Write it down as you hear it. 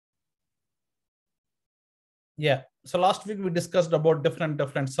Yeah. So last week we discussed about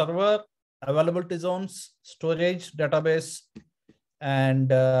different server, availability zones, storage, database, and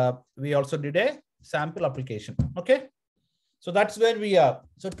we also did a sample application. Okay. So that's where we are.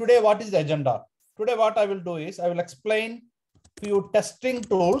 So today, what is the agenda? Today, what I will do is I will explain few testing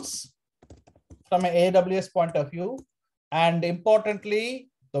tools from an AWS point of view. And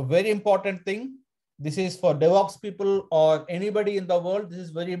importantly, the very important thing, this is for DevOps people or anybody in the world, this is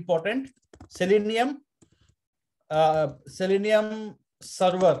very important. Selenium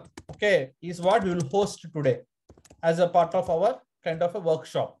server, okay, is what we will host today as a part of our kind of a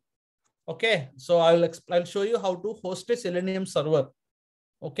workshop. Okay, so I'll show you how to host a Selenium server.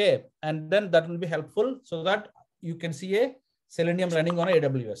 Okay, and then that will be helpful so that you can see a Selenium running on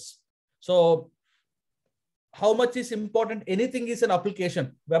AWS. So how much is important? Anything is an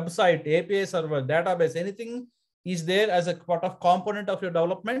application, website, API server, database, anything is there as a part of component of your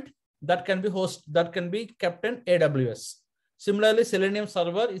development that can be kept in AWS. Similarly, Selenium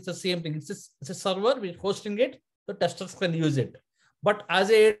server is the same thing. It's a server, we're hosting it, so testers can use it. But as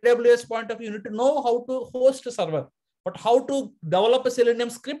a AWS point of view, you need to know how to host a server. But how to develop a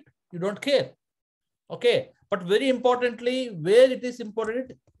Selenium script, you don't care. Okay. But very importantly, where it is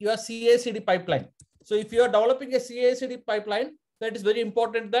important, your CI/CD pipeline. So if you are developing a CI/CD pipeline, that is very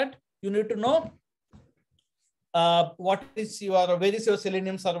important that you need to know where is your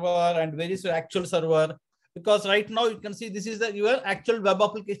Selenium server and where is your actual server. Because right now you can see this is your actual web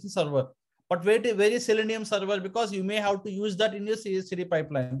application server. But where is Selenium server? Because you may have to use that in your CI/CD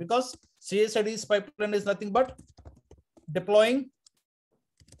pipeline. Because CI/CD pipeline is nothing but deploying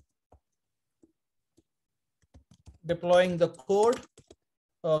the code,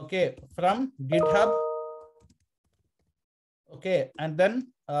 okay, from GitHub, okay, and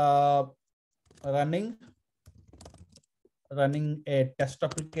then running a test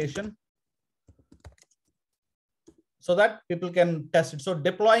application so that people can test it. So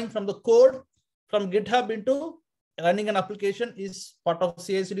deploying from the code from GitHub into running an application is part of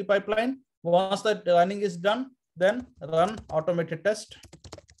CI/CD pipeline. Once that running is done, then run automated test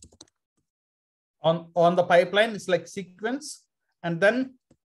on the pipeline. It's like sequence, and then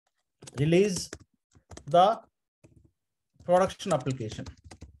release the production application.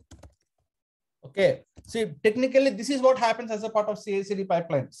 Okay. See, technically, this is what happens as a part of CI/CD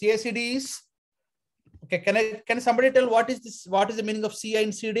pipeline. CI/CD is, okay. Can somebody tell what is this? What is the meaning of CI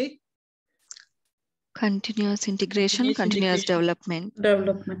and CD? Continuous integration, continuous development.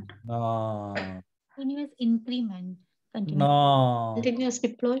 No. Continuous increment. No. Continuous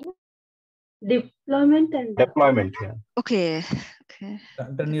deployment. Deployment. Yeah. Okay.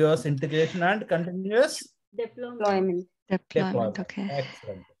 Continuous integration and continuous Deployment. Okay.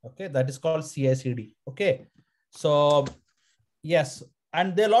 Excellent. Okay, that is called CI/CD. Okay, so yes,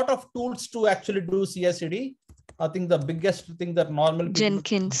 and there are a lot of tools to actually do CI/CD. I think the biggest thing that normally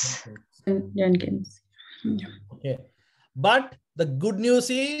Jenkins. Okay, but the good news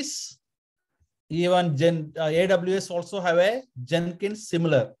is even AWS also have a Jenkins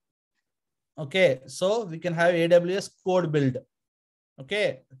similar. Okay, so we can have AWS code build.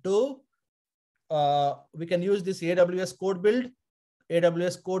 Okay, we can use this AWS code build,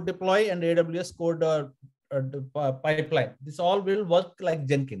 AWS code deploy, and AWS code pipeline. This all will work like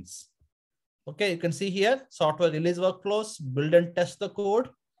Jenkins. Okay, you can see here software release workflows, build and test the code,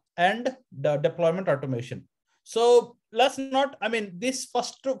 and the deployment automation. So let's not, I mean, this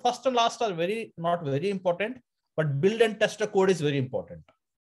first and last are not very important, but build and test the code is very important.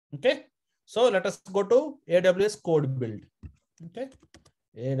 Okay, so let us go to AWS code build. Okay,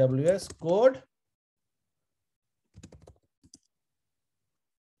 AWS code.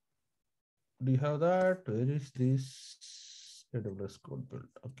 Do you have that? Where is this AWS code build?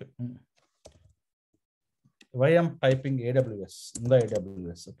 Okay. Why I'm typing AWS in the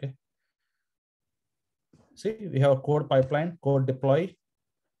AWS? Okay. See, we have a code pipeline, code deploy,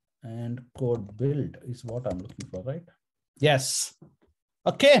 and code build is what I'm looking for, right? Yes.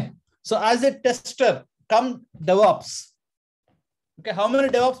 Okay. So as a tester, come DevOps. Okay. How many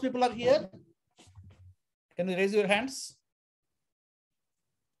DevOps people are here? Can you raise your hands?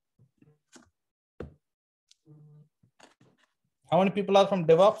 How many people are from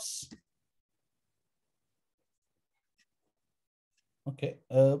DevOps? Okay.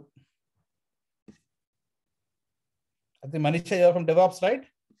 I think Manisha, you're from DevOps, right?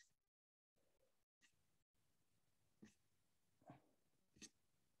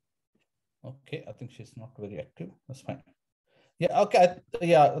 Okay, I think she's not very active. That's fine. Yeah, okay. I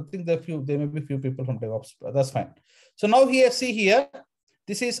think there may be a few people from DevOps, but that's fine. So now here, see here,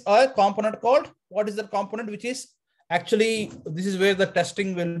 this is a component called, what is the component which is actually, this is where the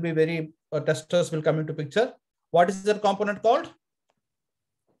testing will be testers will come into picture. What is that component called?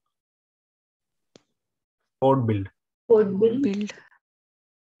 Code build. Code build. Build.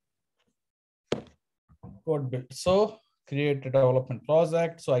 Code build. So create a development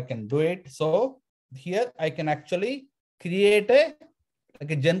project so I can do it. So here I can actually create a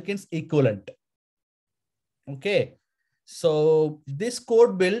Jenkins equivalent. Okay. So this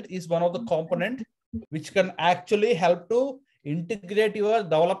code build is one of the component which can actually help to integrate your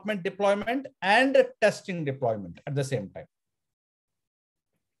development deployment and testing deployment at the same time.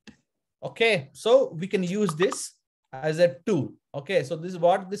 Okay, so we can use this as a tool. Okay, so this is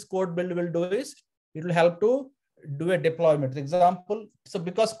what this code build will do is it will help to do a deployment. Example, so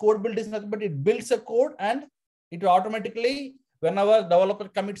because code build is nothing but it builds a code and it will automatically, whenever developer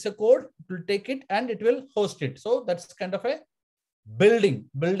commits a code, it will take it and it will host it. So that's kind of a building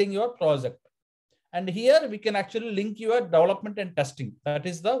your project. And here we can actually link your development and testing. That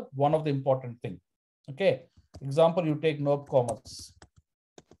is the one of the important thing. Okay, example, you take Nope Commerce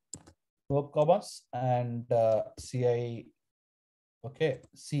and CI. Okay,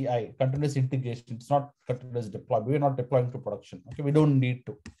 CI, continuous integration. It's not continuous deploy. We're not deploying to production. Okay, we don't need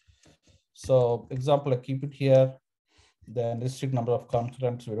to. So example, I keep it here. Then restrict number of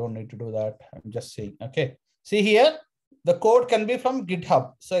concurrents. We don't need to do that. I'm just saying. Okay, see here, the code can be from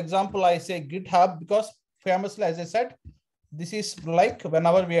GitHub. So example, I say GitHub because famously, as I said, this is like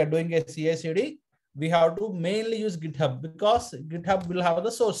whenever we are doing a CI/CD, we have to mainly use GitHub because GitHub will have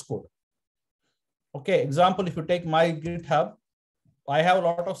the source code. Okay, example, if you take my GitHub, I have a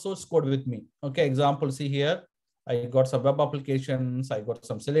lot of source code with me. Okay, example, see here, I got some web applications, I got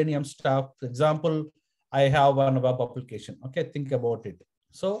some Selenium stuff. Example, I have one web application. Okay, think about it.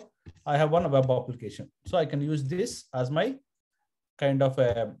 So I have one web application. So I can use this as my kind of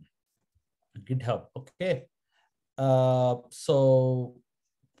a GitHub. Okay. So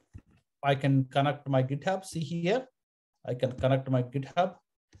I can connect my GitHub. See here, I can connect my GitHub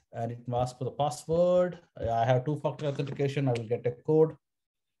and it asks for the password. I have two-factor authentication. I will get a code.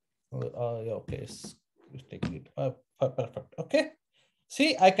 Yeah, okay, it's taking it. Perfect. Okay.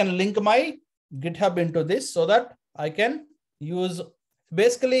 See, I can link my GitHub into this so that I can use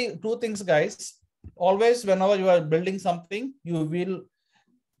basically two things, guys. Always, whenever you are building something, you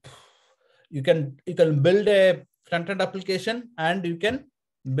can build a front-end application and you can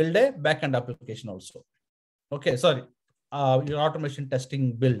build a back-end application also. Okay, sorry. Your automation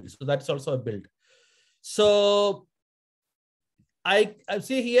testing build. So that's also a build. So I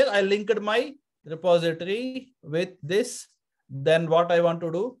see here, I linked my repository with this. Then what I want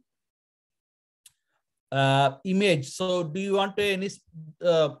to do, image. So do you want any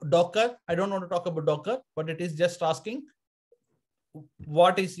Docker? I don't want to talk about Docker, but it is just asking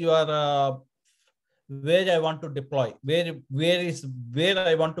what is your where I want to deploy, where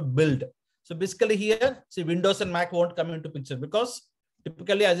I want to build. So basically here, see, Windows and Mac won't come into picture because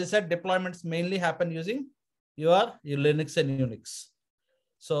typically, as I said, deployments mainly happen using your Linux and Unix.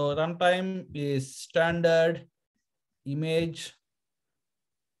 So runtime is standard image.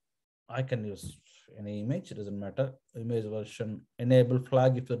 I can use any image, it doesn't matter. Image version, enable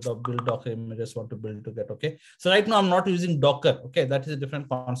flag if you build Docker images want to build to get. Okay. So right now I'm not using Docker. Okay. That is a different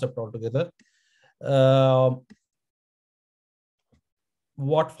concept altogether.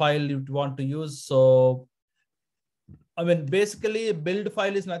 What file you want to use. So, I mean, basically a build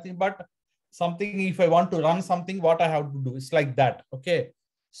file is nothing but something. If I want to run something, what I have to do is like that. Okay.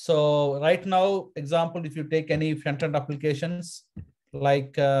 So right now, example, if you take any front-end applications,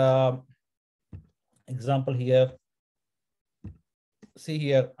 like example here, see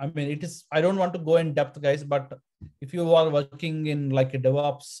here, I mean, it is, I don't want to go in depth, guys, but if you are working in like a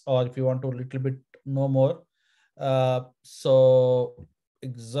DevOps or if you want to a little bit know more, so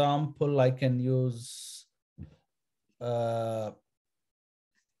example, I can use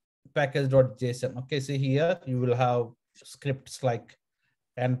package.json. Okay, see here, you will have scripts like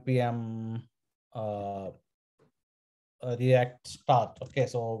npm react start. Okay,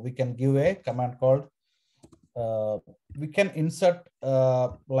 so we can give a command called we can insert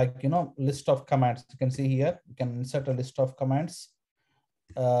like, you know, list of commands. You can see here, you can insert a list of commands,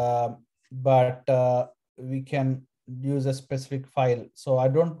 but we can use a specific file. So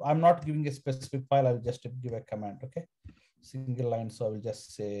I'm not giving a specific file. I'll just give a command. Okay, single line. So I will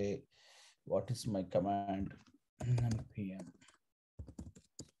just say, what is my command? npm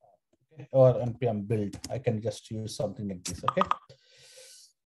or npm build. I can just use something like this. Okay,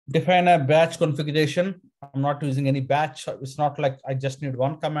 define a batch configuration. I'm not using any batch. It's not like I just need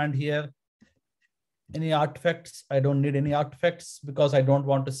one command here. Any artifacts? I don't need any artifacts because I don't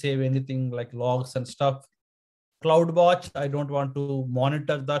want to save anything like logs and stuff. CloudWatch, I don't want to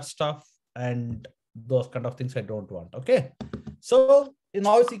monitor that stuff. And those kind of things I don't want. Okay. So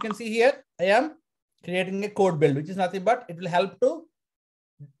now as you can see here, I am creating a code build, which is nothing but it will help to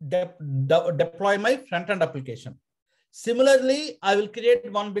deploy my front-end application. Similarly, I will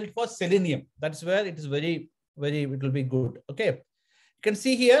create one build for Selenium. That's where it is it will be good. Okay. You can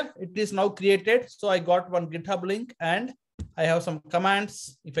see here, it is now created. So I got one GitHub link and I have some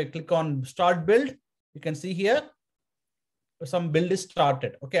commands. If I click on start build, you can see here, some build is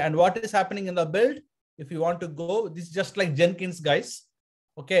started. Okay. And what is happening in the build? If you want to go, this is just like Jenkins, guys.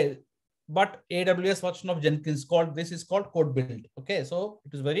 Okay. But AWS version of Jenkins this is called code build. Okay. So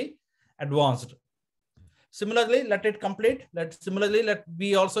it is very advanced. Similarly, let it complete.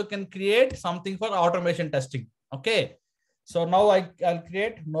 We also can create something for automation testing. Okay. So now I'll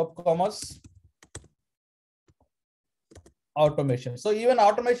create no commas automation. So even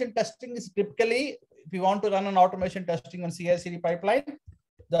automation testing is typically, if you want to run an automation testing on CI/CD pipeline,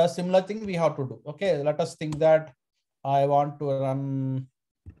 the similar thing we have to do. Okay. Let us think that I want to run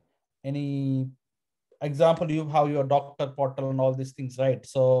any example. You have your doctor portal and all these things, right?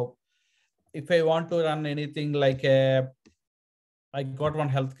 So if I want to run anything like I got one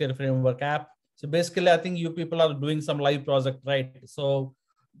healthcare framework app. So basically, I think you people are doing some live project, right? So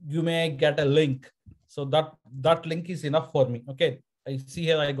you may get a link. So that link is enough for me. Okay. I see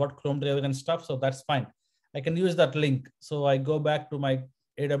here I got Chrome driver and stuff. So that's fine. I can use that link. So I go back to my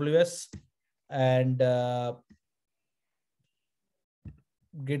AWS and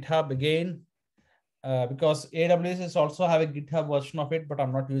GitHub again, because AWS is also have a GitHub version of it, but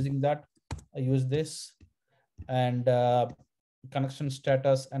I'm not using that. I use this and connection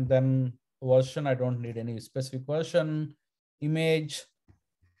status and then version. I don't need any specific version, image,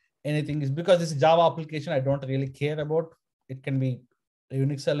 anything is because it's a Java application. I don't really care about. It can be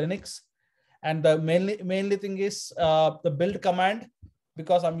Unix or Linux. And the mainly thing is the build command,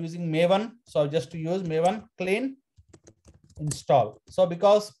 because I'm using Maven. So just to use Maven clean install. So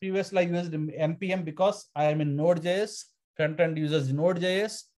because previously I used npm because I am in Node.js, front-end uses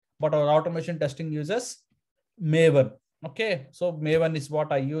Node.js, but our automation testing uses Maven. Okay, so Maven is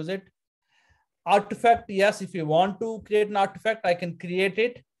what I use it. Artifact, yes, if you want to create an artifact, I can create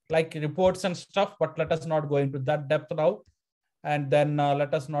it like reports and stuff, but let us not go into that depth now. And then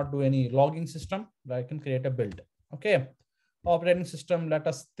let us not do any logging system. I can create a build. Okay, operating system, let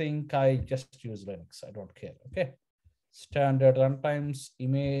us think I just use Linux. I don't care. Okay, standard runtimes,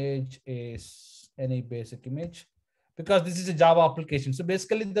 image is any basic image, because this is a Java application. So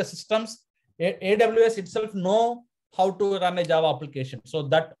basically the systems, AWS itself know how to run a Java application. So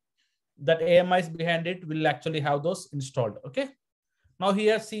that AMIs behind it will actually have those installed. Okay. Now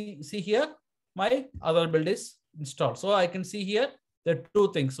here, see here, my other build is installed. So I can see here there are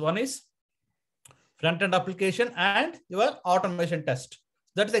two things. One is front-end application and your automation test.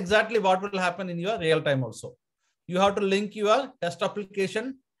 That's exactly what will happen in your real time also. You have to link your test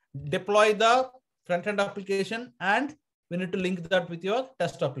application, deploy the front-end application, and we need to link that with your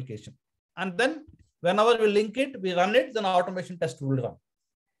test application. And then whenever we link it, we run it, then automation test will run.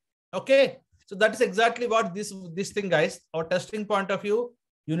 Okay. So that is exactly what this thing, guys, our testing point of view,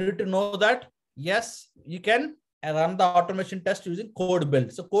 you need to know that, yes, you can run the automation test using code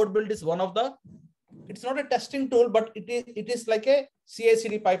build. So code build is one of the, it's not a testing tool, but it is like a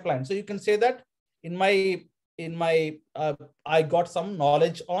CI/CD pipeline. So you can say that in my I got some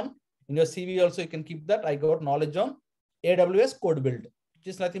knowledge on, in your CV also you can keep that, I got knowledge on AWS code build, which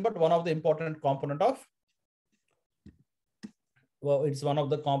is nothing but one of the important component of, well, it's one of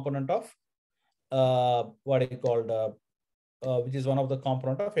the component of what I called, which is one of the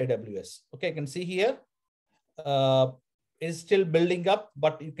component of AWS. Okay, you can see here, is still building up,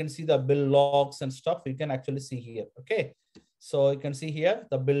 but you can see the build logs and stuff. You can actually see here. Okay, so you can see here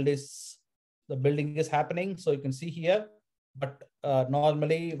the building is happening. So you can see here, but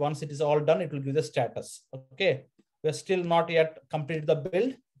normally once it is all done, it will give the status. Okay, we're still not yet completed the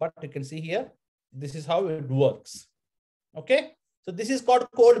build, but you can see here, this is how it works. Okay, so this is called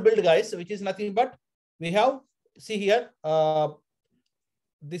code build, guys, which is nothing but we have, see here,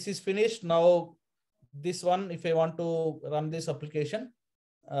 this is finished. Now this one, if I want to run this application,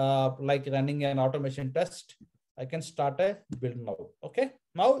 like running an automation test, I can start a build now. Okay,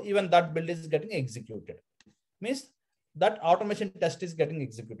 now even that build is getting executed, means that automation test is getting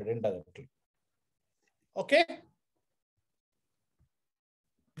executed indirectly. Okay,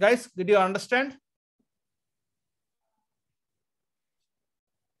 guys, did you understand?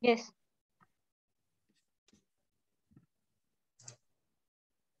 Yes.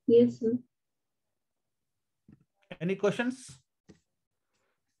 Yes, sir. Any questions?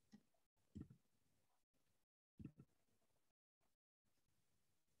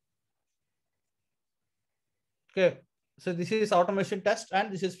 Okay. So this is automation test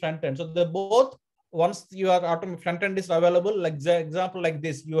and this is front end. So they both, once your front end is available, like the example like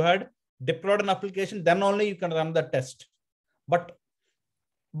this, you had deployed an application, then only you can run the test. But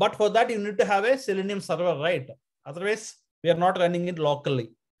for that, you need to have a Selenium server, right? Otherwise, we are not running it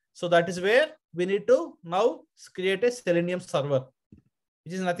locally. So that is where we need to now create a Selenium server,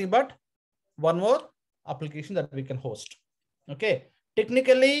 which is nothing but one more application that we can host. Okay.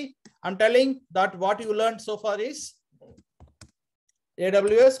 Technically, I'm telling that what you learned so far is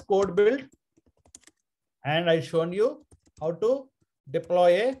AWS code build, and I've shown you how to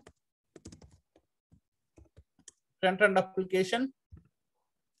deploy a front-end application,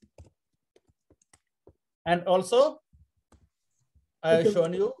 and also I've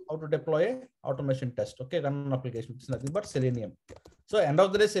shown you how to deploy a automation test. Okay, run an application. It's nothing but Selenium. So end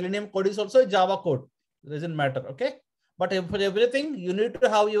of the day, Selenium code is also a Java code. It doesn't matter. Okay, but for everything, you need to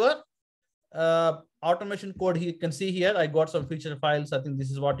have your automation code. You can see here, I got some feature files. I think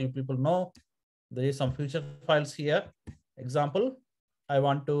this is what you people know. There is some feature files here. Example, I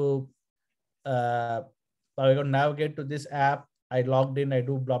want to navigate to this app. I logged in, I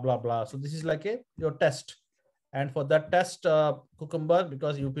do blah, blah, blah. So this is like your test. And for that test, Cucumber,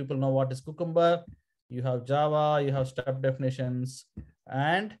 because you people know what is Cucumber, you have Java, you have step definitions,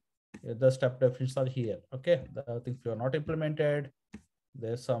 and the step definitions are here. Okay, the things you are not implemented.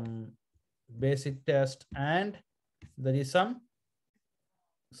 There's some basic test, and there is some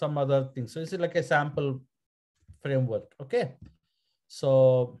other things. So this is like a sample framework. Okay,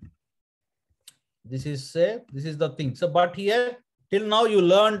 so this is the thing. So but here till now you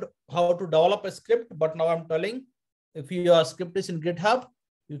learned how to develop a script, but now I'm telling, if your script is in GitHub,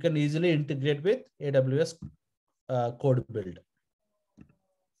 you can easily integrate with AWS code build.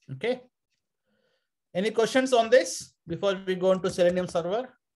 Okay, any questions on this before we go into Selenium server?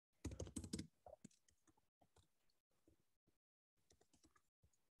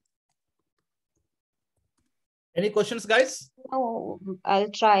 Any questions, guys? No, I'll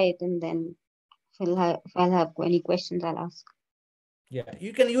try it, and then if I'll have any questions, I'll ask. Yeah,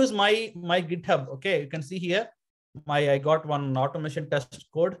 you can use my GitHub. Okay, you can see here I got one automation test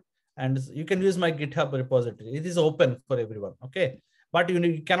code, and you can use my GitHub repository. It is open for everyone. Okay, but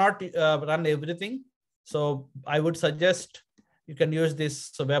you cannot run everything. So I would suggest you can use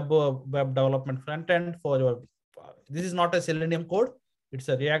this web development front end for your. This is not a Selenium code; it's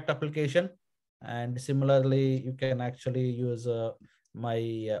a React application. And similarly, you can actually use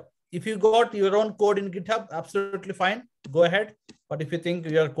if you got your own code in GitHub, absolutely fine. Go ahead. But if you think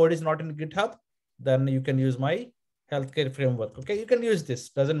your code is not in GitHub, then you can use my healthcare framework. Okay, you can use this.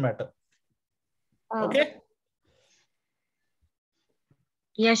 Doesn't matter. Okay.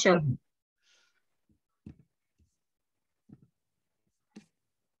 Yeah, sure.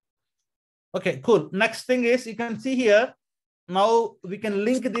 Okay, cool. Next thing is you can see here. Now we can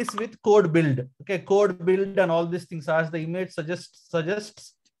link this with code build. Okay, code build and all these things as the image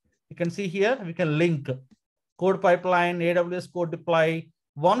suggests. You can see here we can link code pipeline, AWS code deploy.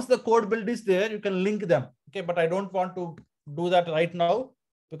 Once the code build is there, you can link them. Okay, but I don't want to do that right now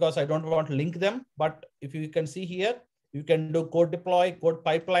because I don't want to link them. But if you can see here, you can do code deploy, code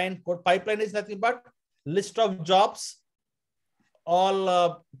pipeline. Code pipeline is nothing but list of jobs,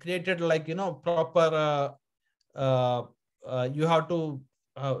 all created like, proper. You have to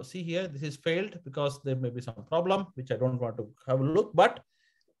see here, this is failed because there may be some problem, which I don't want to have a look, but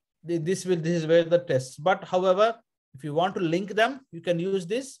this is where the tests. But however, if you want to link them, you can use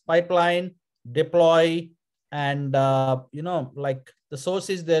this pipeline, deploy, and like the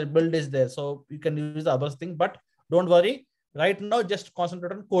source is there, build is there. So you can use the other thing, but don't worry. Right now, just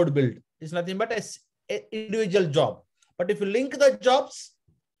concentrate on code build. It's nothing but a individual job. But if you link the jobs,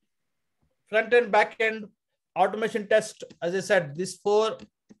 front end, back end, automation test, as I said,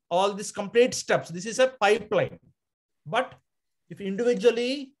 all these complete steps, this is a pipeline. But if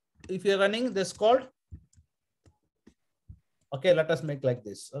individually, if you're running this called, okay, let us make like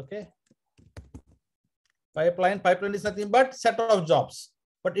this. Okay, pipeline is nothing but set of jobs,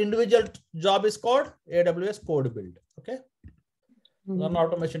 but individual job is called AWS code build. Okay, run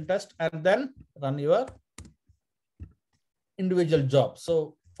automation test and then run your individual job.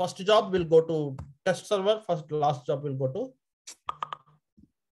 So first job will go to test server, last job will go to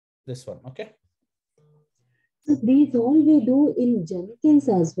this one. Okay, so these all we do in Jenkins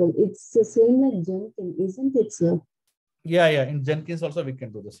as well. It's the same like Jenkins, isn't it, sir? Yeah, in Jenkins also we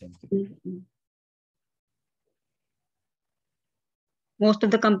can do the same thing. Most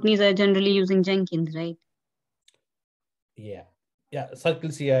of the companies are generally using Jenkins, right? Yeah, Circle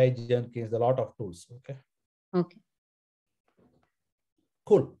CI, Jenkins, a lot of tools. Okay, okay,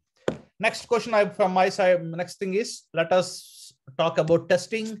 cool. Next question from my side. Next thing is, let us talk about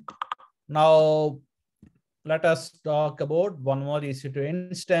testing. Now, let us talk about one more EC2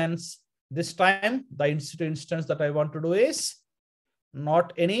 instance. This time, the EC2 instance that I want to do is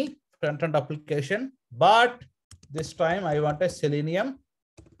not any front-end application, but this time I want a Selenium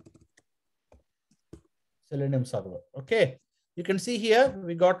server. Okay. You can see here,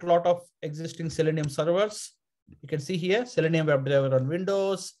 we got a lot of existing Selenium servers. You can see here, Selenium WebDriver on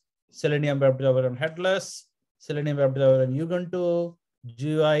Windows, Selenium WebDriver on headless, Selenium WebDriver on Ubuntu,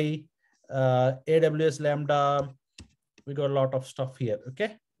 GUI, AWS Lambda. We got a lot of stuff here.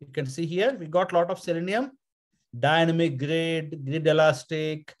 Okay. You can see here, we got a lot of Selenium, dynamic grid, grid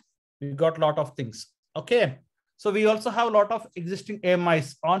elastic. We got a lot of things. Okay. So we also have a lot of existing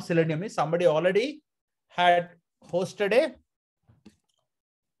AMIs on Selenium. Somebody already had hosted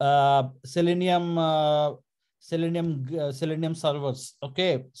a Selenium servers.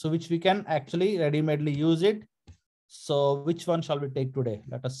 Okay. So which we can actually ready-madely use it. So which one shall we take today?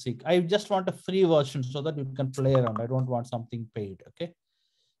 Let us see. I just want a free version so that you can play around. I don't want something paid. Okay.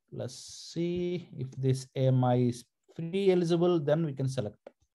 Let's see if this AMI is free eligible, then we can select.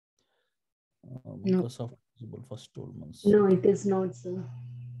 Microsoft eligible for 12 months. No, it is not, sir.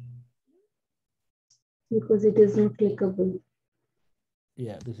 Because it is not clickable.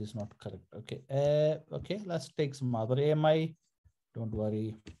 Yeah, this is not correct. Okay. Okay, let's take some other AMI. Don't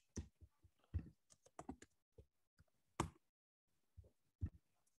worry.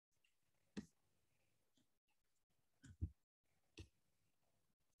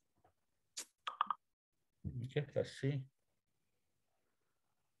 Okay, let's see.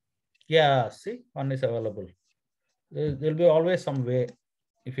 Yeah, see, one is available. There'll be always some way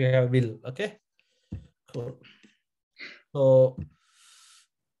if you have will. Okay, cool. So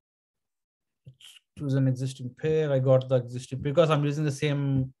choose an existing pair. I got the existing because I'm using the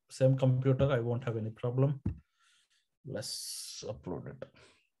same computer. I won't have any problem. Let's upload it.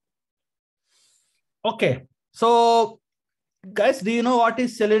 Okay, so guys, do you know what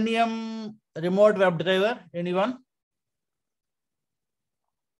is Selenium remote WebDriver? Anyone?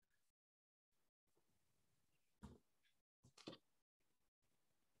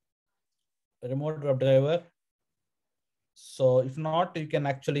 Remote WebDriver. So if not, you can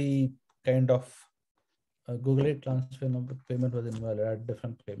actually kind of Google it. Transfer number payment was invalid. Add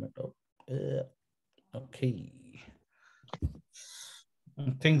different payment. Okay. I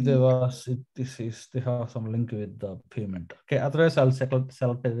think there was they have some link with the payment. Okay, otherwise I'll select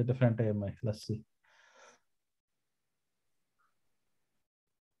as a different AMI. Let's see.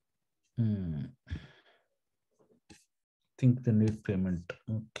 I think they need payment.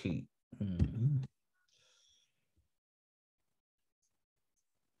 Okay.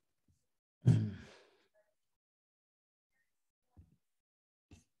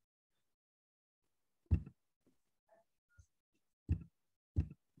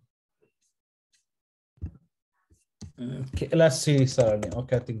 Okay, let's see, sir.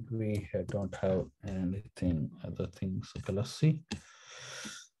 Okay, I think we don't have anything other things. Okay, let's see.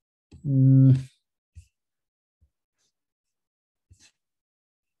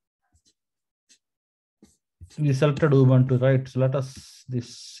 We selected Ubuntu, right? So let us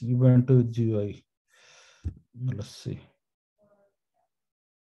this Ubuntu GUI. Let's see.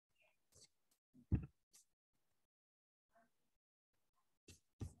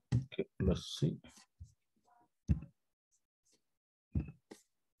 Okay, let's see.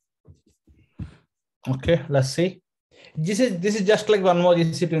 Okay, let's see. This is just like one more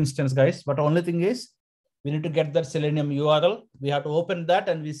EC2 instance, guys. But only thing is, we need to get that Selenium URL. We have to open that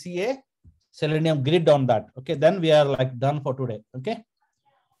and we see a Selenium grid on that. Okay, then we are like done for today. Okay,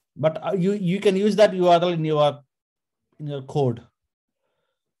 but you can use that URL in your code.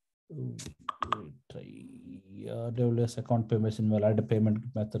 Try AWS account payments in add a payment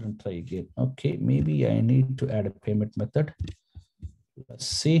method and try again. Okay, maybe I need to add a payment method. Let's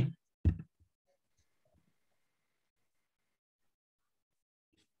see.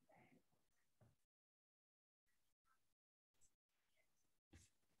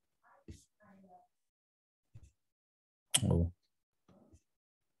 Oh.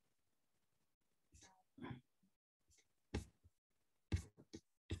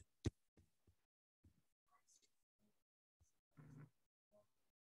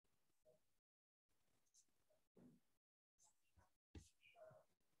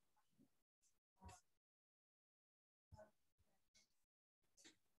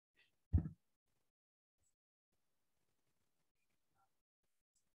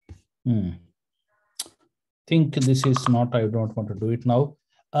 Think this is not, I don't want to do it now.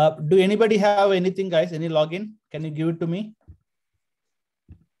 Do anybody have anything, guys? Any login? Can you give it to me?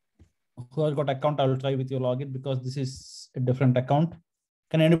 who has got account, I will try with your login because this is a different account.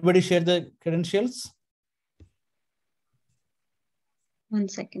 Can anybody share the credentials? 1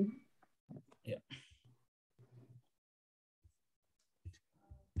 second. Yeah.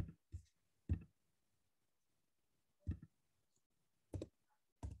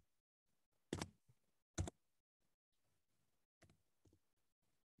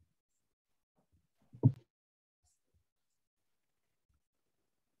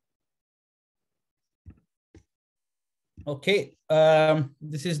 Okay,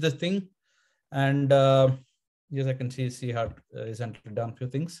 this is the thing, and yes, I can see how recently done few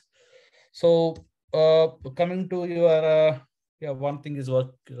things. So coming to your yeah, one thing is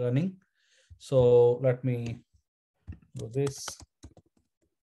work running. So let me do this.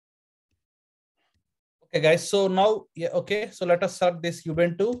 Okay, guys. So now, yeah, okay. So let us start this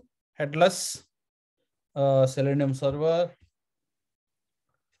Ubuntu headless Selenium server.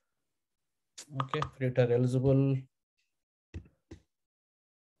 Okay, creator eligible.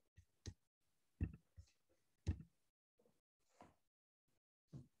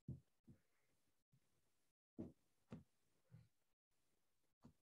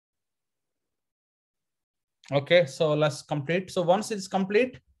 Okay, so let's complete. So once it's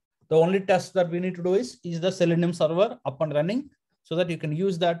complete, the only test that we need to do is the Selenium server up and running so that you can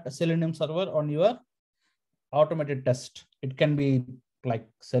use that Selenium server on your automated test. It can be like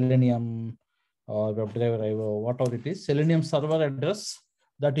Selenium or WebDriver IO, whatever it is, Selenium server address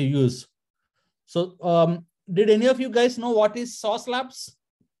that you use. So did any of you guys know what is Sauce Labs?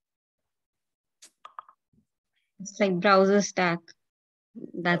 It's like browser stack.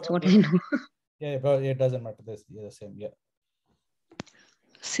 That's what I know. Yeah, but it doesn't matter. This is the same. Yeah.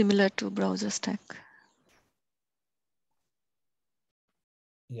 Similar to browser stack.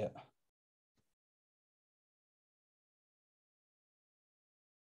 Yeah.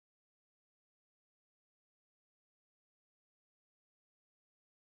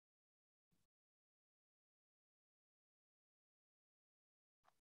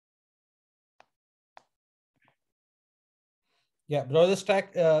 Yeah, browser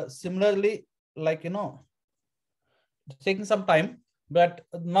stack similarly, like, it's taking some time, but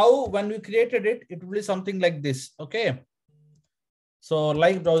now when we created it, it will be something like this. Okay. So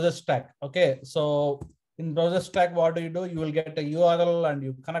like browser stack. Okay. So in browser stack, what do? You will get a URL and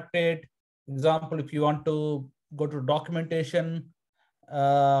you connect it. Example, if you want to go to documentation.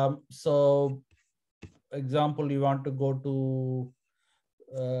 So example, you want to go to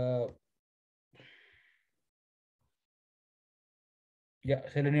yeah,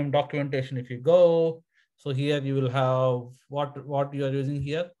 Selenium documentation. If you go, so here you will have what you are using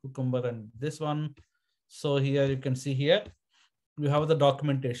here, Cucumber and this one. So here you can see here, you have the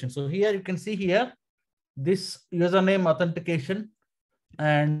documentation. So here you can see here, this username authentication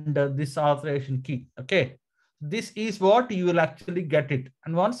and this authorization key. Okay. This is what you will actually get it.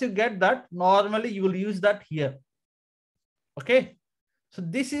 And once you get that, normally you will use that here. Okay. So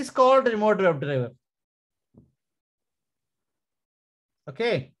this is called remote WebDriver.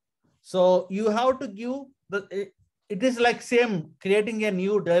 Okay. So you have to give it is like same creating a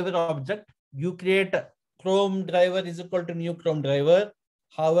new driver object. You create Chrome driver is equal to new Chrome driver.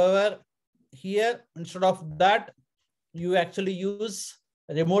 However, here instead of that, you actually use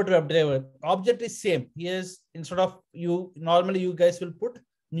remote WebDriver. Object is same. Here's instead of you, normally you guys will put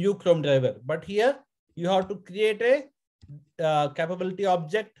new Chrome driver, but here you have to create a capability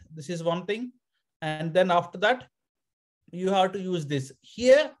object. This is one thing. And then after that, you have to use this.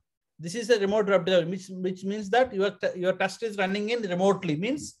 Here, this is a remote WebDriver, which means that your test is running in remotely.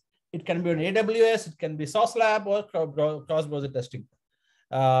 Means it can be on AWS, it can be Sauce Lab or cross-browser testing.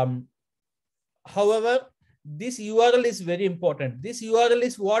 However, this URL is very important. This URL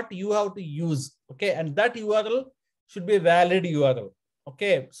is what you have to use. Okay, and that URL should be a valid URL.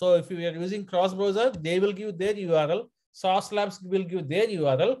 Okay, so if you are using cross-browser, they will give their URL. Sauce Labs will give their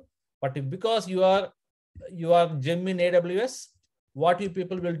URL. But if, because you are gem in AWS, what you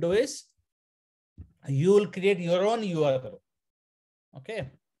people will do is you will create your own URL. Okay.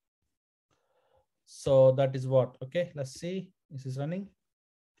 So that is what. Okay, let's see. This is running.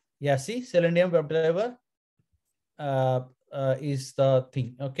 Yeah, see, Selenium WebDriver is the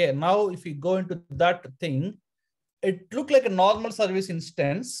thing. Okay, now if you go into that thing, it looks like a normal service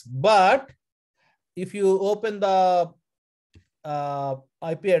instance, but if you open the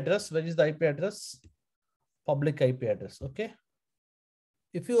IP address, where is the IP address? Public IP address. Okay.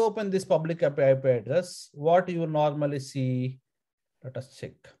 If you open this public IP address, what you will normally see, let us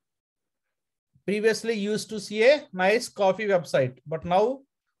check. Previously used to see a nice coffee website, but now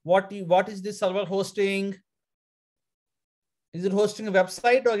what is this server hosting? Is it hosting a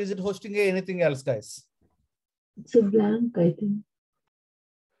website or is it hosting anything else, guys? It's a blank, I think.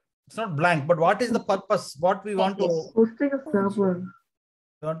 It's not blank, but what is the purpose? What we want to Hosting a server.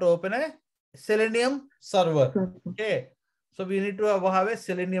 we want to open a Selenium server. Okay. So we need to have a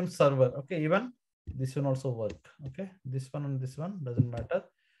Selenium server. Okay. Even this one also work. Okay. This one and this one doesn't matter.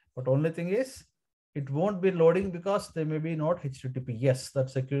 But only thing is it won't be loading because they may be not HTTP. Yes, that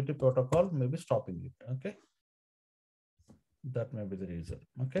security protocol may be stopping it. Okay. That may be the reason.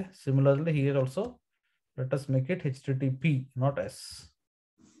 Okay. Similarly here also, let us make it HTTP, not S.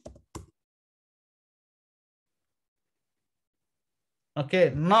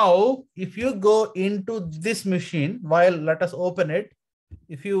 Okay, now if you go into this machine, while let us open it,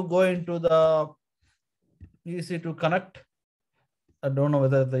 if you go into the EC2 connect, I don't know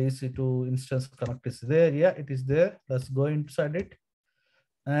whether the EC2 instance connect is there. Yeah, it is there. Let's go inside it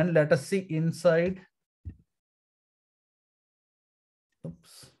and let us see inside.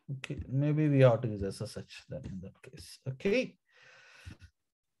 Oops. Okay, maybe we have to use SSH then in that case. Okay.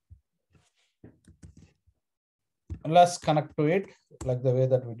 Let's connect to it like the way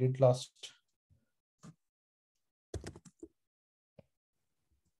that we did last.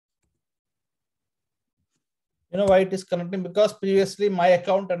 You know why it is connecting? Because previously my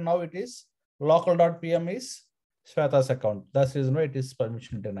account and now it is local.pm is Shweta's account. That's the reason why it is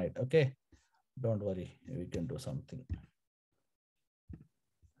permission denied. Okay. Don't worry. We can do something.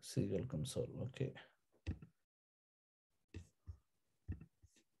 Serial console. Okay.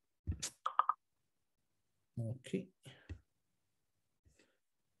 Okay.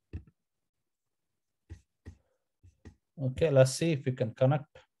 Okay. Let's see if we can connect.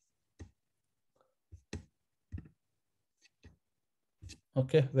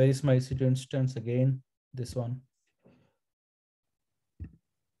 Okay, where is my EC2 instance again? This one.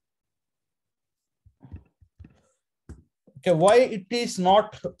 Okay, why it is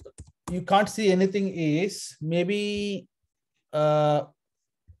not, you can't see anything is maybe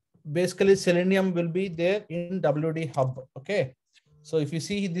basically Selenium will be there in WD hub. Okay, so if you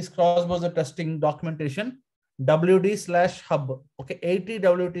see this cross-browser testing documentation, WD/hub. Okay, 80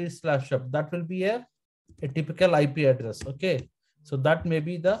 WD/hub. That will be a typical IP address. Okay. So that may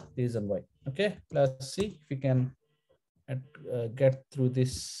be the reason why. Okay, let's see if we can get through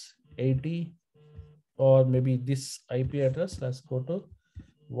this 80 or maybe this IP address. Let's go to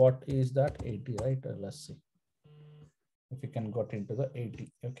what is that 80, right? Let's see if we can get into the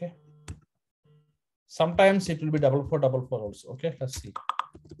 80. Okay. Sometimes it will be 4444 also. Okay, let's see.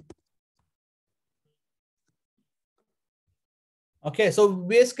 Okay, so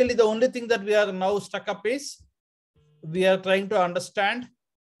basically the only thing that we are now stuck up is we are trying to understand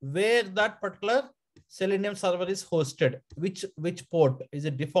where that particular Selenium server is hosted, which port. Is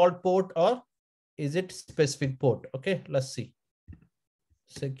it default port or is it specific port? Okay, let's see.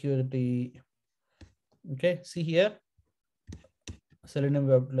 Security. Okay, see here. Selenium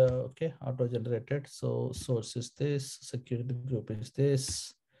web, okay, auto generated. So source is this, security group is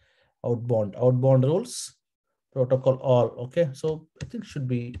this, outbound rules, protocol all. Okay, so I think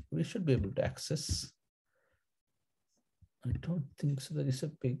we should be able to access. I don't think so. There is a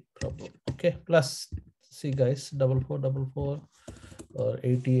big problem. Okay, plus see guys, 4444 or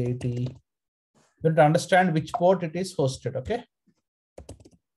 8080. You have to understand which port it is hosted. Okay.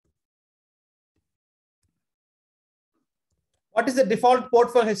 What is the default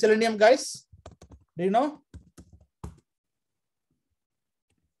port for Selenium, guys? Do you know?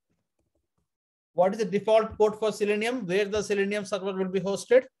 What is the default port for Selenium? Where the Selenium server will be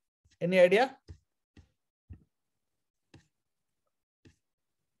hosted? Any idea?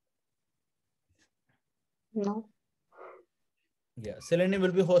 No. Yeah, Selenium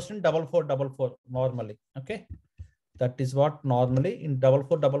will be hosted in 4444 normally. Okay, that is what normally in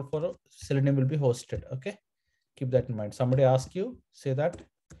 4444 Selenium will be hosted. Okay, keep that in mind. Somebody ask you, say that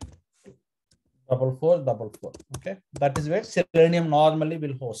 4444. Okay, that is where Selenium normally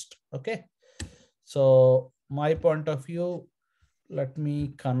will host. Okay, so my point of view, let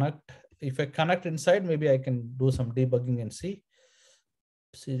me connect. If I connect inside, maybe I can do some debugging and see.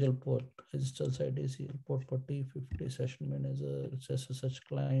 Serial port, instance ID, serial port 4050, session manager, SSH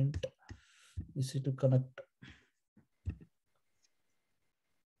client, easy to connect.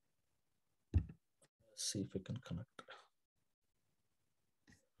 Let's see if we can connect.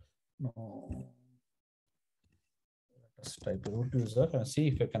 No. Let's type root user and see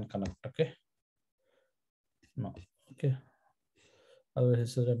if I can connect. Okay. No. Okay.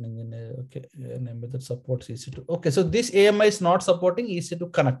 Is running in a, okay, an embedded supports EC2. Okay, so this AMI is not supporting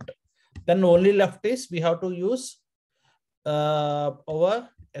EC2 connect. Then only left is we have to use our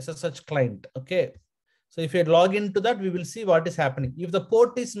SSH client. Okay, So if you log into that, we will see what is happening. If the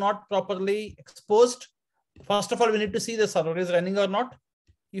port is not properly exposed, first of all, we need to see the server is running or not.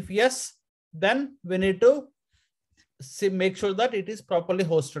 If yes, then we need to make sure that it is properly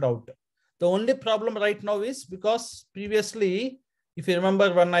hosted out. The only problem right now is because previously, if you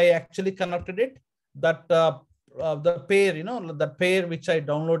remember when I actually connected it, that the pair, that pair which I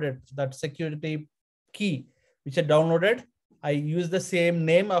downloaded, that security key which I downloaded, I use the same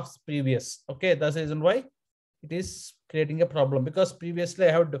name as previous. Okay, that's the reason why it is creating a problem, because previously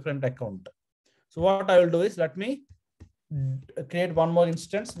I have a different account. So what I will do is, let me create one more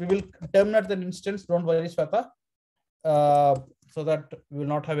instance. We will terminate the instance. Don't worry, Sweta, so that we will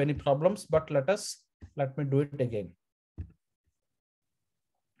not have any problems. But let me do it again.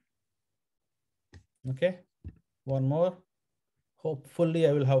 Okay, one more. Hopefully,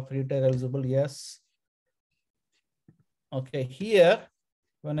 I will have free tier eligible. Yes. Okay, here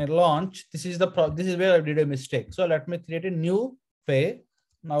when I launch, this is where I did a mistake. So let me create a new pair.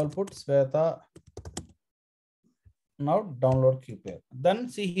 Now I'll put Sweta. Now download key pair. Then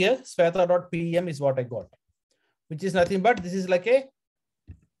see here, sweta.pem is what I got, which is nothing but this is like a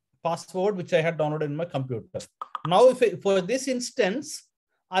password which I had downloaded in my computer. Now, for this instance,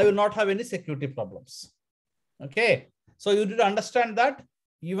 I will not have any security problems. Okay, so you need to understand that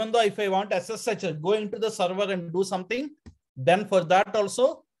even though if I want SSH, go into the server and do something, then for that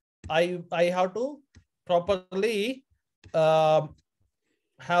also, I have to properly have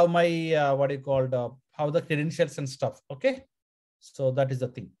my have the credentials and stuff. Okay, so that is the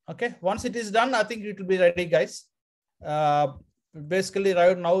thing. Okay, once it is done, I think it will be ready, guys. Basically,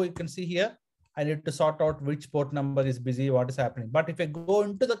 right now you can see here, I need to sort out which port number is busy, what is happening. But if I go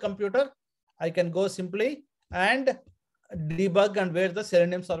into the computer, I can go simply and debug, and where the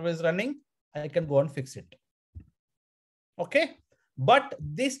Selenium server is running, I can go and fix it. Okay, but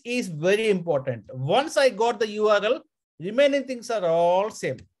this is very important. Once I got the URL, remaining things are all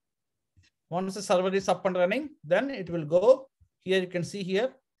same. Once the server is up and running, then it will go. Here you can see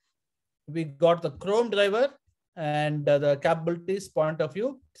here, we got the Chrome driver, and the capabilities point of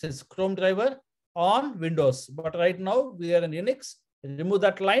view, it says Chrome driver on Windows. But right now we are in Unix. Remove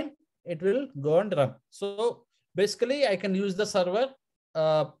that line, it will go and run. So basically, I can use the server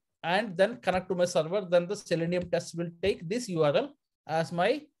and then connect to my server. Then the Selenium test will take this URL as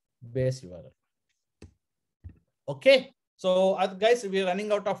my base URL. Okay, so guys, we are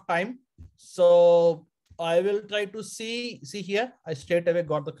running out of time. So I will try to see here. I straight away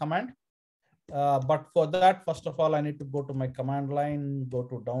got the command. But for that, first of all, I need to go to my command line, go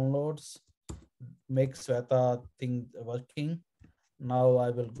to downloads, make Sweta thing working. Now I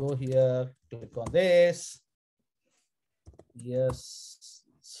will go here, click on this. Yes.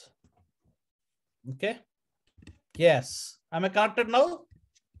 Okay. Yes. Am I connected now?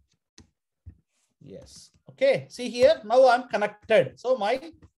 Yes. Okay. See here. Now I'm connected. So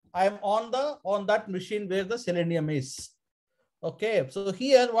I am on that machine where the Selenium is. Okay. So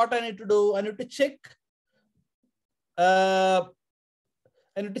here, what I need to do, I need to check. I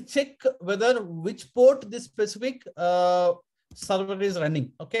need to check whether which port this specific server is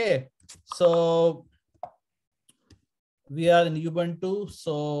running. Okay. So we are in Ubuntu.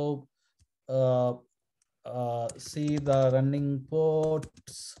 So see the running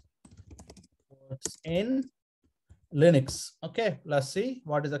ports in Linux. Okay, let's see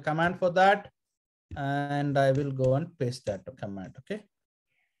what is the command for that, and I will go and paste that command. Okay,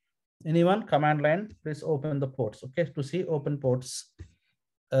 anyone command line, please open the ports. Okay, to see open ports.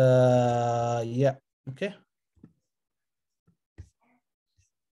 Yeah. Okay.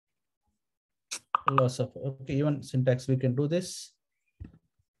 Lots of, okay, even syntax we can do this.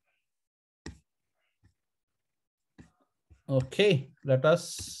 Okay, let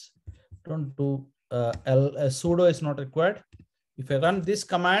us don't do sudo is not required. If I run this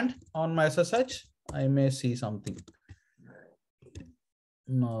command on my SSH, I may see something.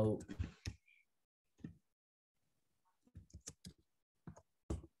 No.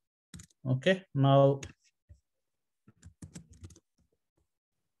 Okay, now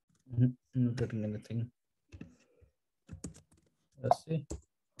I'm not getting anything. Let's see.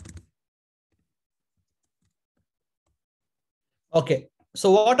 Okay,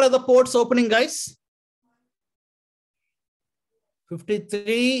 so what are the ports opening, guys?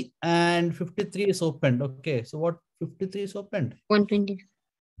 53 and 53 is opened. Okay, so what 53 is opened? 120.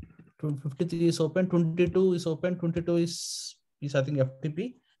 53 is open, 22 is open, 22 is I think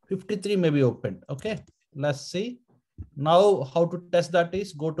FTP, 53 may be opened. Okay, let's see. Now how to test that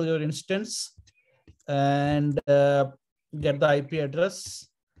is go to your instance and get the IP address.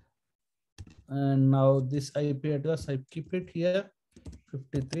 And now this IP address, I keep it here,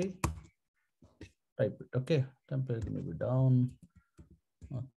 53. type it. Okay, temporary maybe down.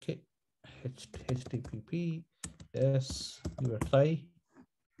 Okay, HTTP. Yes, you will try.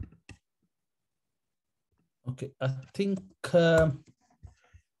 Okay, I think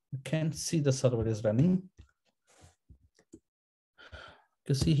you can see the server is running.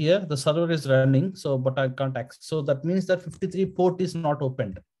 You see here the server is running, so but I can't access. So that means that 53 port is not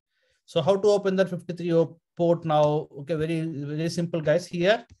opened. So how to open that 53 port now? Okay, very simple, guys.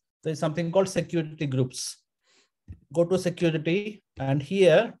 Here there is something called security groups. Go to security, and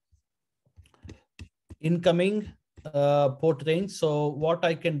here incoming port range. So what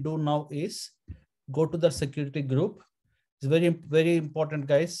I can do now is go to the security group. It's very important,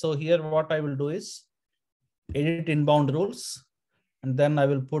 guys. So here what I will do is edit inbound rules, and then I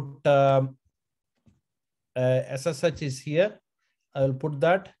will put SSH is here. I will put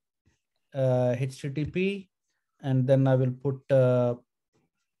that HTTP, and then I will put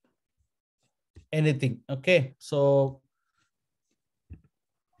anything. Okay, so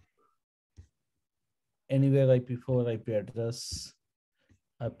anywhere IP4 IP address,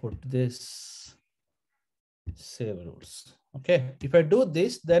 I put this save rules. Okay, if I do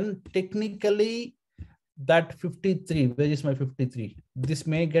this, then technically that 53, where is my 53? This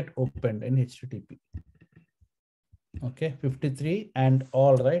may get opened in HTTP. Okay, 53 and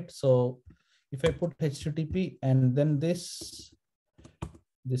all right. So if I put HTTP and then this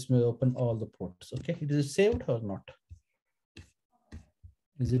may open all the ports. Okay, it is saved or not?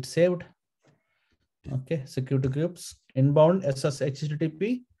 Is it saved? Okay, security groups, inbound SS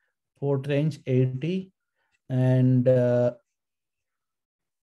HTTP, port range 80, and it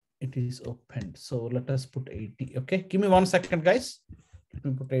is opened. So let us put 80. Okay, give me 1 second, guys. Let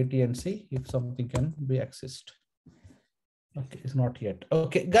me put 80 and see if something can be accessed. Okay, it's not yet.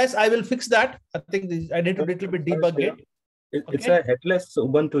 Okay, guys, I will fix that. I think I need to little bit debug it. It's a headless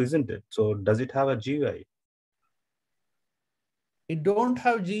Ubuntu, isn't it? So does it have a GUI? It don't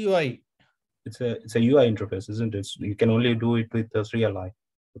have GUI. It's a UI interface, isn't it? You can only do it with the CLI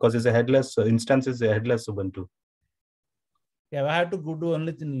because it's a headless instance. Is a headless Ubuntu. Yeah, I had to go do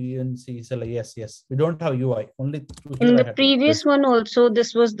only in UNC. So yes, we don't have UI. Only In the previous one also,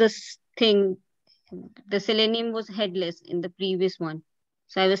 this was this thing. The Selenium was headless in the previous one.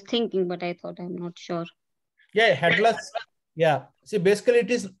 So I was thinking, but I thought I'm not sure. Yeah, headless. Yeah. See, basically it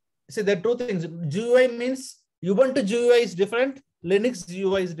is, see, there are two things. GUI means Ubuntu GUI is different. Linux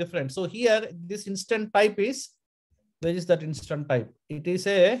GUI is different. So here, this instant type is, where is that instant type? It is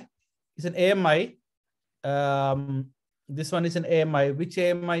it's an AMI. This one is an AMI. Which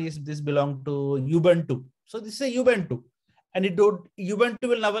AMI is this belong to? Ubuntu. So this is a Ubuntu. And Ubuntu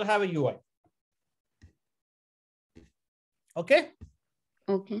will never have a UI. Okay.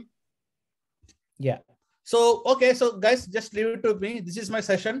 Okay. Yeah. So, okay. So guys, just leave it to me. This is my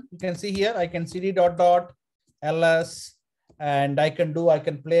session. You can see here, I can cd ... ls, and I can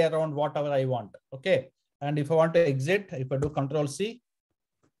play around whatever I want. Okay. And if I want to exit, if I do Control-C,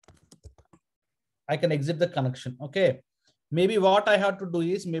 I can exit the connection. Okay. Maybe what I have to do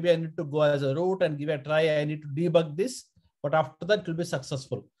is, maybe I need to go as a root and give a try. I need to debug this, but after that it will be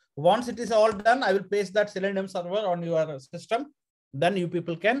successful. Once it is all done, I will paste that Selenium server on your system. Then you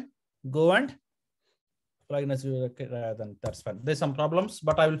people can go and plug in. Then that's fine. There's some problems,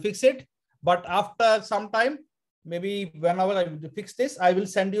 but I will fix it. But after some time, maybe whenever I will fix this, I will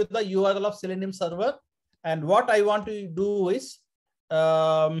send you the URL of Selenium server. And what I want to do is,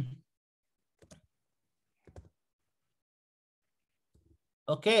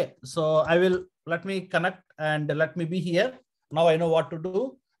 okay, so let me connect and let me be here. Now I know what to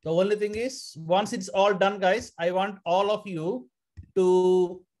do. The only thing is, once it's all done, guys, I want all of you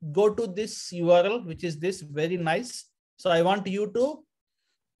to go to this URL, which is this, very nice. So I want you to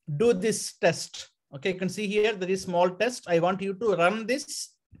do this test. Okay, you can see here, there is small test. I want you to run this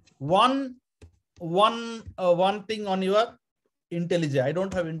one thing on your IntelliJ. I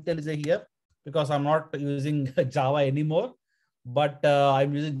don't have IntelliJ here because I'm not using Java anymore, but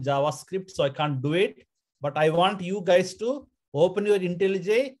I'm using JavaScript, so I can't do it. But I want you guys to open your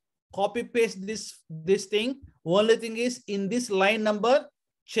IntelliJ, copy paste this thing. Only thing is, in this line number,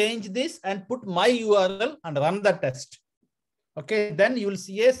 change this and put my URL and run the test. Okay, then you will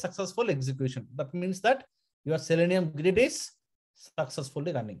see a successful execution. That means that your Selenium grid is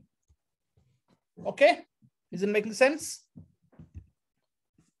successfully running. Okay, is it making sense?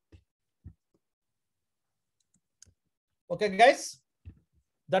 Okay, guys,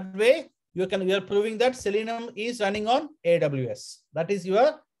 that way we are proving that Selenium is running on AWS. That is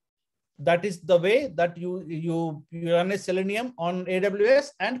the way that you run a Selenium on AWS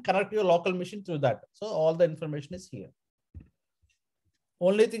and connect your local machine through that. So all the information is here.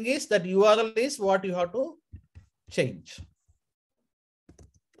 Only thing is that URL is what you have to change.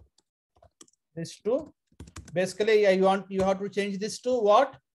 This to basically you have to change this to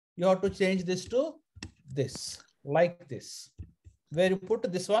what? You have to change this to this, like this, where you put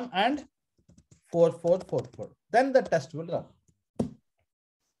this one and 4444. Then the test will run.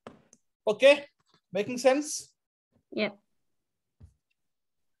 Okay, making sense? Yeah.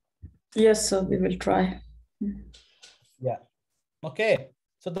 Yes, sir, we will try. Yeah. Okay.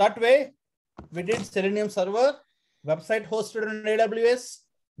 So that way we did Selenium server, website hosted on AWS.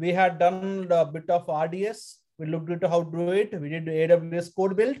 We had done a bit of RDS. We looked into how to do it. We did AWS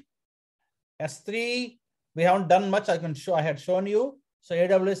code build. S3, we haven't done much. I had shown you. So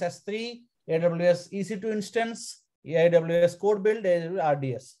AWS S3, AWS EC2 instance, AWS code build,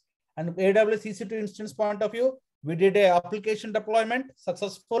 RDS. And AWS EC2 instance point of view, we did a application deployment,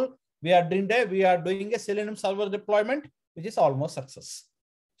 successful. We are doing a Selenium server deployment, which is almost success.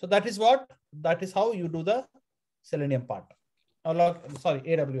 So that is how you do the Selenium part.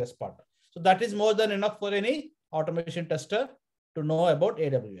 AWS part. So that is more than enough for any automation tester to know about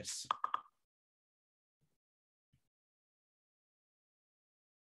AWS.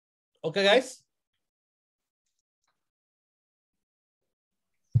 Okay, guys.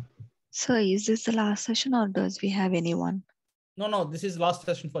 So is this the last session or does we have anyone? No, this is last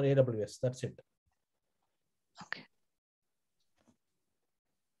session for AWS. That's it. Okay.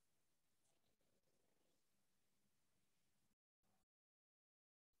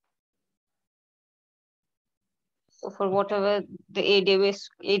 So for whatever the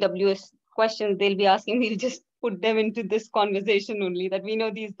AWS questions they'll be asking, we'll just put them into this conversation only, that we know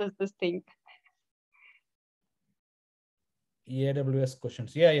this thing. AWS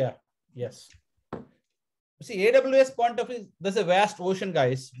questions. Yeah. Yes. See, AWS point of view, there's a vast ocean,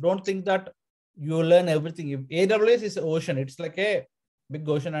 guys. Don't think that you learn everything. AWS is an ocean. It's like a big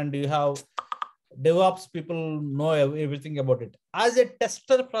ocean, and you have DevOps people know everything about it. As a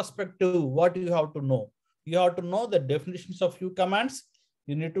tester perspective, what you have to know? You have to know the definitions of few commands.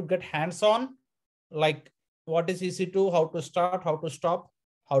 You need to get hands-on, like what is EC2, how to start, how to stop,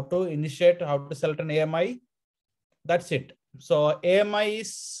 how to initiate, how to select an AMI. That's it. So AMI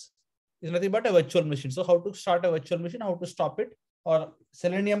is nothing but a virtual machine. So how to start a virtual machine, how to stop it, or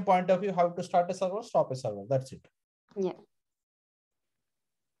Selenium point of view, how to start a server, stop a server. That's it. Yeah.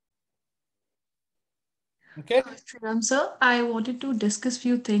 Okay. Sriram sir, I wanted to discuss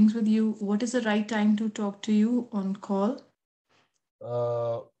few things with you. What is the right time to talk to you on call?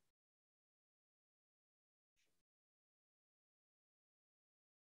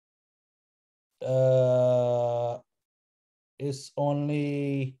 Is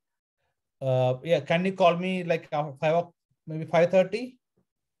only can you call me like 5, maybe 5:30?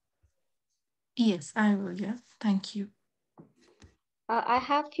 Yes, I will. Yeah, thank you. I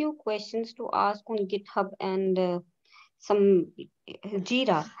have few questions to ask on GitHub and some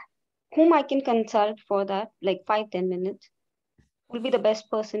Jira. Whom I can consult for that, like 5-10 minutes? Will be the best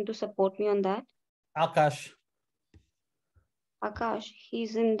person to support me on that? Akash. Akash,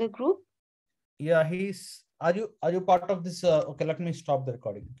 he's in the group? Yeah, are you part of this? Okay, let me stop the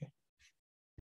recording. Okay.